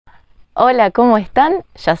Hola, ¿cómo están?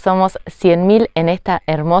 Ya somos 100.000 en esta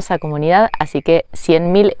hermosa comunidad, así que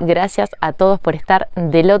 100.000 gracias a todos por estar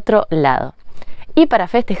del otro lado. Y para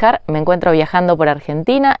festejar me encuentro viajando por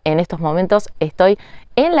Argentina. En estos momentos estoy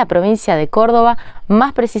en la provincia de Córdoba,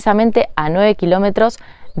 más precisamente a 9 kilómetros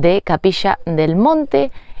de Capilla del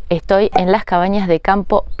Monte. Estoy en las cabañas de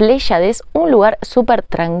campo Pléyades, un lugar súper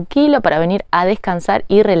tranquilo para venir a descansar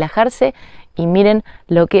y relajarse. Y miren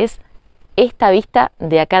lo que es esta vista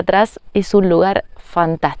de acá atrás, es un lugar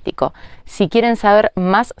fantástico. Si quieren saber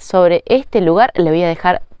más sobre este lugar, le voy a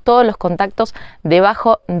dejar todos los contactos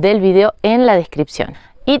debajo del video en la descripción.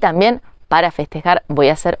 Y también para festejar voy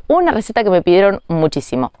a hacer una receta que me pidieron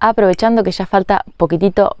muchísimo. Aprovechando que ya falta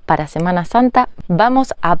poquitito para Semana Santa,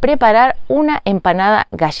 vamos a preparar una empanada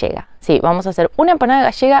gallega. Sí, vamos a hacer una empanada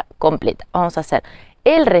gallega completa. Vamos a hacer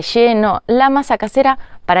el relleno, la masa casera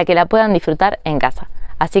para que la puedan disfrutar en casa.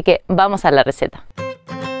 Así que vamos a la receta.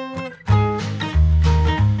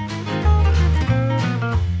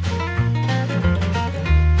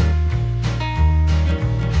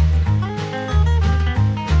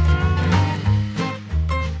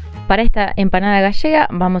 Para esta empanada gallega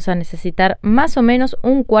vamos a necesitar más o menos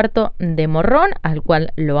un cuarto de morrón, al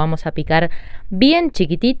cual lo vamos a picar bien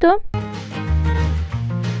chiquitito.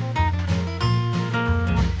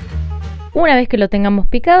 Una vez que lo tengamos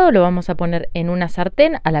picado, lo vamos a poner en una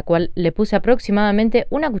sartén a la cual le puse aproximadamente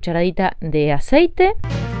una cucharadita de aceite.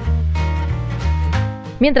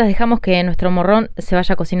 Mientras dejamos que nuestro morrón se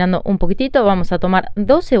vaya cocinando un poquitito, vamos a tomar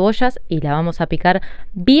 2 cebollas y la vamos a picar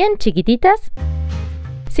bien chiquititas.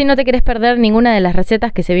 Si no te quieres perder ninguna de las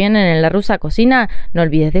recetas que se vienen en la Rusa Cocina, no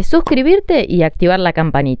olvides de suscribirte y activar la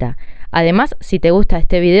campanita. Además, si te gusta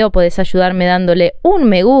este video, puedes ayudarme dándole un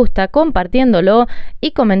me gusta, compartiéndolo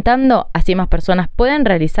y comentando, así más personas pueden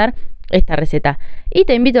realizar esta receta. Y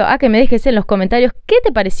te invito a que me dejes en los comentarios qué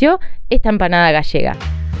te pareció esta empanada gallega.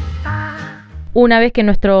 Una vez que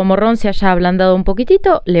nuestro morrón se haya ablandado un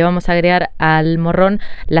poquitito, le vamos a agregar al morrón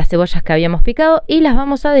las cebollas que habíamos picado y las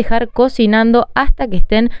vamos a dejar cocinando hasta que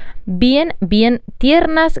estén bien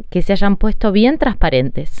tiernas, que se hayan puesto bien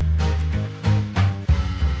transparentes.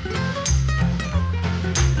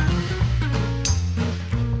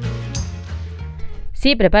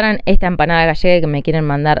 Si preparan esta empanada gallega y que me quieren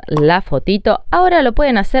mandar la fotito, ahora lo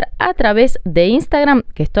pueden hacer a través de Instagram,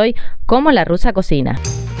 que estoy como la Rusa Cocina.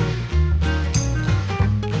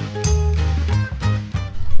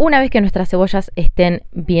 Una vez que nuestras cebollas estén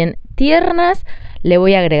bien tiernas, le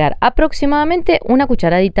voy a agregar aproximadamente una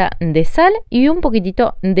cucharadita de sal y un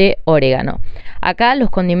poquitito de orégano. Acá los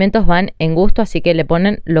condimentos van en gusto, así que le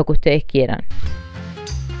ponen lo que ustedes quieran.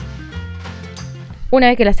 Una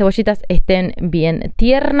vez que las cebollitas estén bien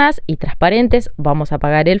tiernas y transparentes, vamos a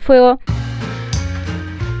apagar el fuego.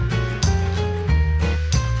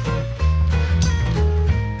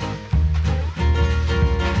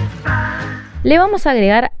 Le vamos a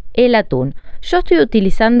agregar el atún. Yo estoy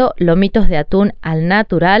utilizando lomitos de atún al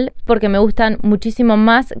natural porque me gustan muchísimo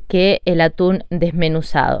más que el atún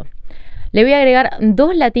desmenuzado. Le voy a agregar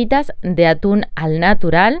 2 latitas de atún al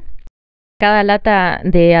natural. Cada lata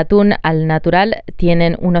de atún al natural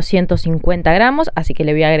tienen unos 150 gramos, así que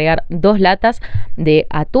le voy a agregar 2 latas de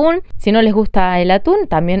atún. Si no les gusta el atún,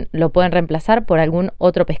 también lo pueden reemplazar por algún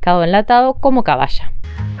otro pescado enlatado como caballa.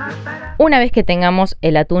 Una vez que tengamos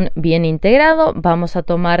el atún bien integrado, vamos a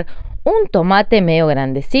tomar un tomate medio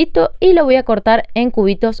grandecito y lo voy a cortar en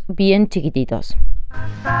cubitos bien chiquititos.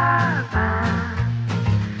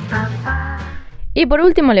 Y por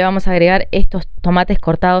último le vamos a agregar estos tomates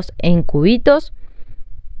cortados en cubitos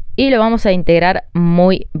y lo vamos a integrar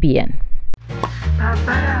muy bien.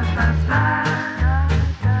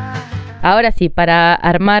 Ahora sí, para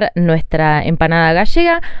armar nuestra empanada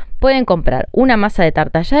gallega pueden comprar una masa de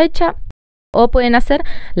tarta ya hecha o pueden hacer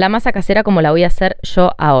la masa casera como la voy a hacer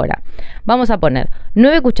yo ahora. Vamos a poner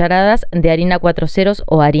 9 cucharadas de harina 4 ceros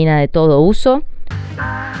o harina de todo uso,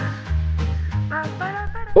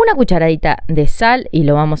 una cucharadita de sal y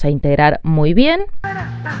lo vamos a integrar muy bien.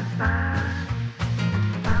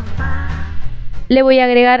 Le voy a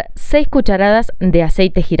agregar 6 cucharadas de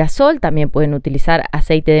aceite girasol, también pueden utilizar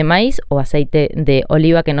aceite de maíz o aceite de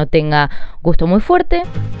oliva que no tenga gusto muy fuerte.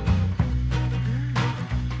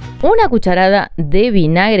 Una cucharada de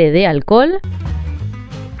vinagre de alcohol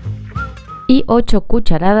y 8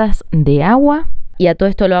 cucharadas de agua. Y a todo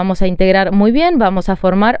esto lo vamos a integrar muy bien, vamos a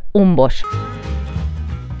formar un bollo.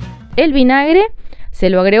 El vinagre se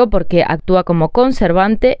lo agrego porque actúa como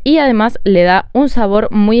conservante y además le da un sabor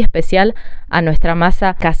muy especial a nuestra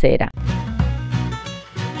masa casera.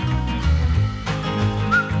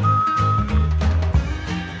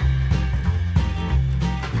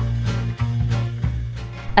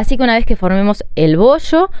 Así que una vez que formemos el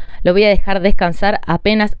bollo, lo voy a dejar descansar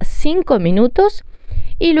apenas 5 minutos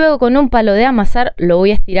y luego con un palo de amasar lo voy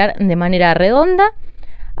a estirar de manera redonda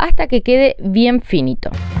hasta que quede bien finito.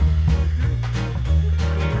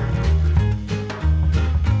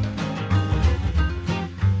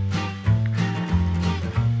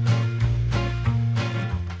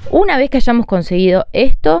 Una vez que hayamos conseguido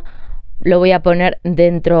esto, lo voy a poner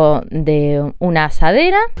dentro de una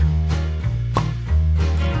asadera.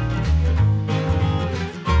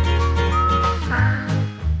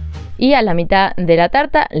 Y a la mitad de la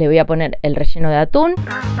tarta le voy a poner el relleno de atún.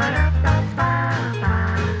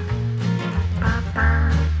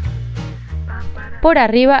 Por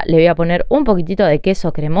arriba le voy a poner un poquitito de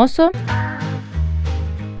queso cremoso.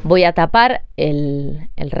 Voy a tapar el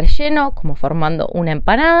relleno como formando una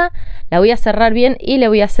empanada. La voy a cerrar bien y le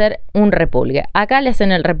voy a hacer un repulgue. Acá le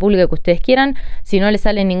hacen el repulgue que ustedes quieran. Si no le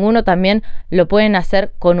sale ninguno, también lo pueden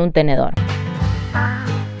hacer con un tenedor.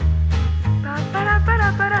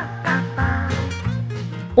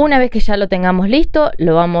 Una vez que ya lo tengamos listo,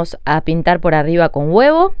 lo vamos a pintar por arriba con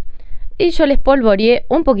huevo. Y yo les polvoreé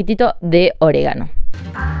un poquitito de orégano.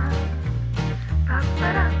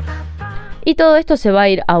 Y todo esto se va a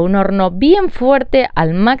ir a un horno bien fuerte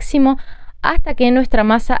al máximo hasta que nuestra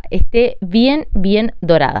masa esté bien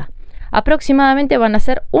dorada. Aproximadamente van a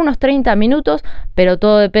ser unos 30 minutos, pero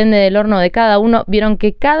todo depende del horno de cada uno. Vieron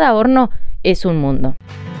que cada horno es un mundo.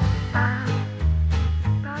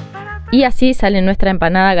 Y así sale nuestra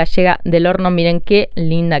empanada gallega del horno. Miren qué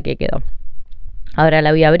linda que quedó. Ahora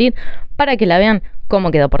la voy a abrir para que la vean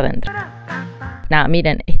cómo quedó por dentro. Nada,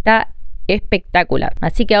 miren, está espectacular.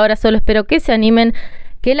 Así que ahora solo espero que se animen,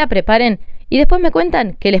 que la preparen y después me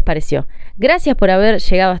cuentan qué les pareció. Gracias por haber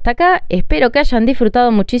llegado hasta acá. Espero que hayan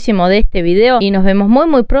disfrutado muchísimo de este video y nos vemos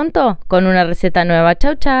muy pronto con una receta nueva.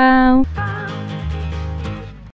 Chau, chau.